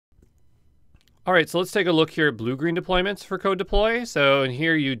All right, so let's take a look here at blue-green deployments for CodeDeploy. So in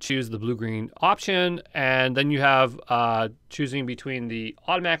here, you choose the blue-green option, and then you have choosing between the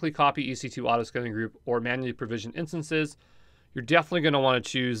automatically copy EC2 autoscaling group or manually provision instances. You're definitely going to want to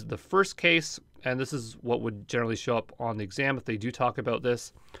choose the first case, and this is what would generally show up on the exam if they do talk about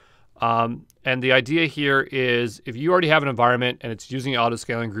this. And the idea here is if you already have an environment and it's using an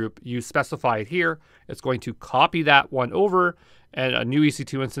autoscaling group, you specify it here. It's going to copy that one over, and a new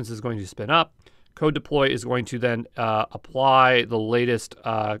EC2 instance is going to spin up. CodeDeploy is going to then apply the latest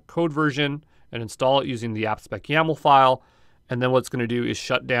code version and install it using the app-spec YAML file. And then what it's going to do is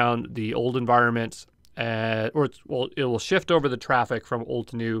shut down the old environment, it will shift over the traffic from old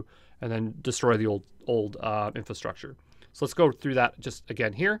to new and then destroy the old infrastructure. So let's go through that just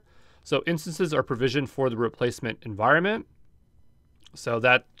again here. So instances are provisioned for the replacement environment. So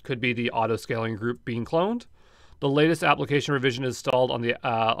that could be the auto-scaling group being cloned. The latest application revision is installed on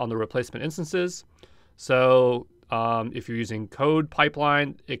the replacement instances. So if you're using code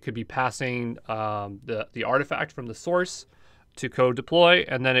pipeline, it could be passing the artifact from the source to CodeDeploy,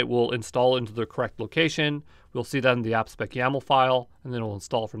 and then it will install into the correct location. We'll see that in the app-spec YAML file, and then it will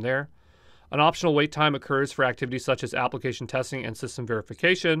install from there. An optional wait time occurs for activities such as application testing and system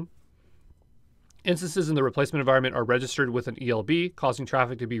verification. Instances in the replacement environment are registered with an ELB, causing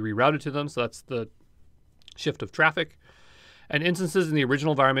traffic to be rerouted to them. So that's the shift of traffic. And instances in the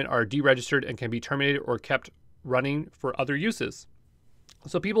original environment are deregistered and can be terminated or kept running for other uses.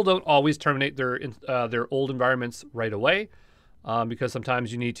 So people don't always terminate their old environments right away because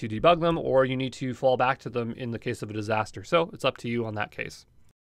sometimes you need to debug them or you need to fall back to them in the case of a disaster. So it's up to you on that case.